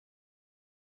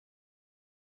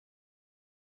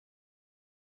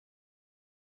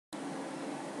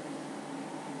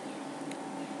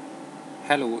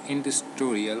Hello, in this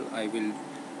tutorial I will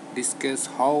discuss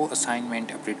how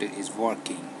assignment operator is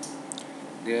working.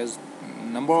 There's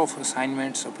number of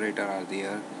assignments operator are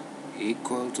there,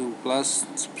 equal to, plus,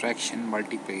 subtraction,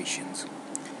 multiplications.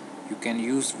 You can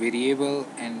use variable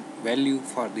and value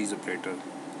for these operator.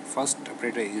 First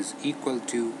operator is equal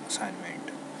to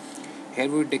assignment. Here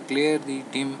we declare the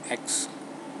dim x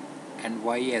and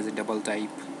y as a double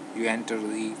type. You enter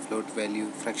the float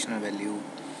value, fractional value.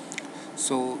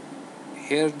 So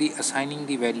here the assigning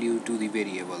the value to the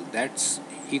variable, that's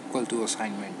equal to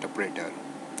assignment operator.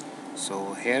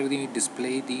 So here we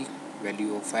display the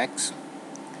value of x,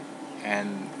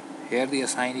 and here the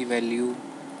assign the value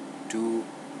to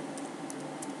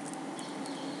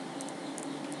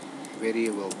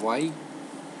variable y.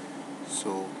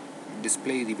 So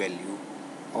display the value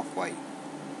of y.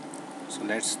 So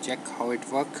let's check how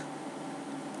it works.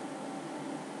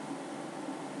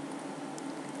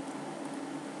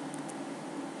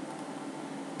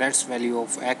 That's value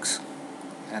of x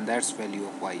and that's value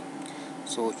of y.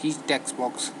 So each text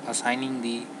box assigning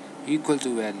the equal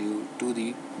to value to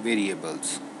the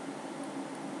variables.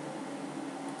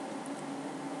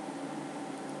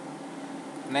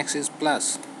 Next is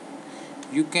plus.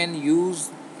 You can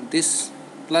use this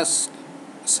plus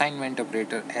assignment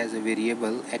operator as a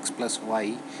variable x plus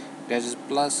y, that is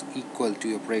plus equal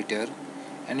to operator,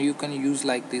 and you can use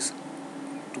like this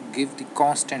to give the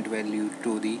constant value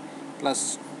to the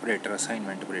plus operator,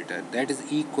 assignment operator, that is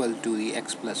equal to the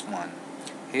x plus 1.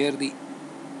 Here the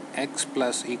x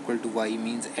plus equal to y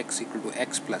means x equal to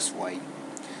x plus y.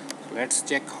 So let's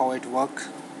check how it works.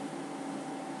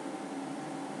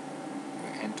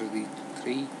 Enter the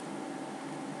 3,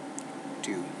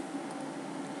 2.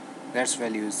 That's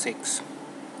value is 6.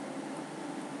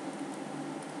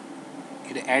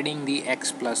 It adding the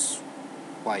x plus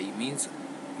y means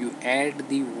you add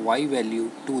the y value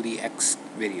to the x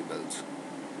variables.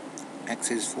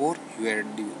 X is 4, you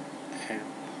add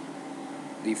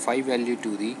the 5 value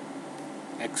to the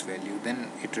x value,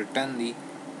 then it return the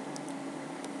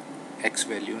x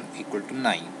value equal to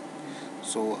 9.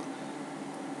 So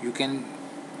you can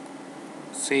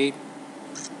say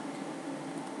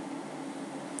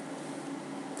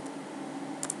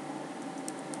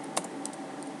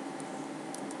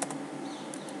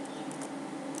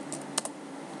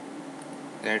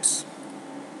that's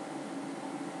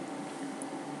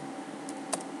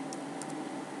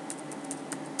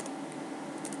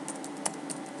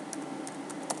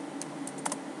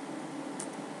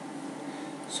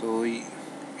so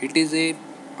it is a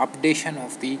updation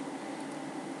of the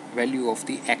value of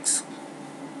the x.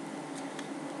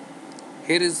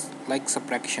 Here is like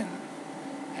subtraction,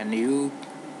 and you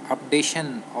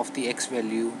updation of the x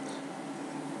value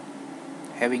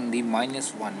having the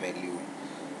 -1 value.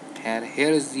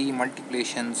 Here is the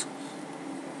multiplications.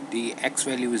 The x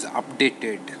value is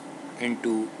updated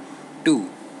into 2.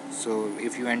 So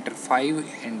if you enter 5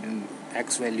 and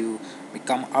x value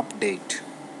become update.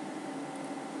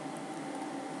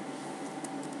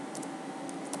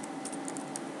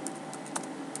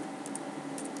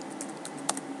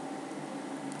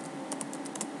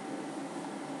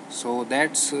 So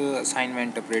that's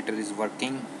assignment operator is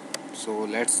working. So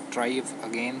let's try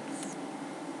again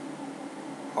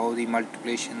how the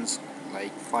multiplications,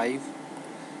 like 5.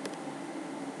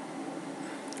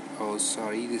 Oh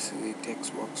sorry, this is the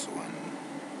text box 1.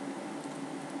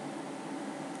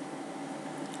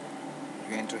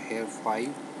 You enter here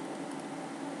 5,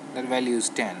 that value is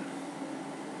 10.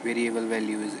 Variable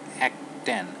value is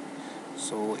 10.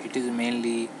 So it is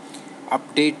mainly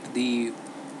update the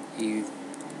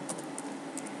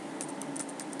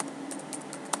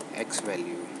x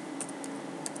value.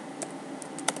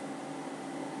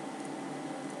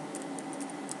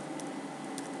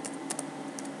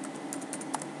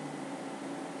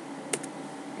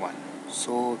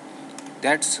 So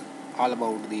that's all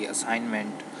about the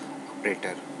assignment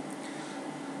operator.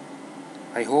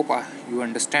 I hope you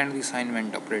understand the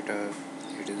assignment operator.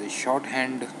 It is a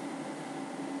shorthand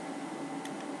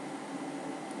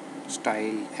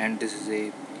style, and this is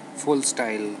a full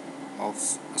style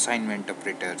of assignment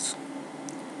operators.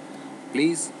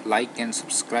 Please like and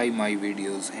subscribe my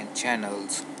videos and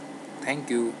channels. Thank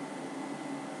you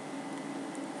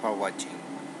for watching.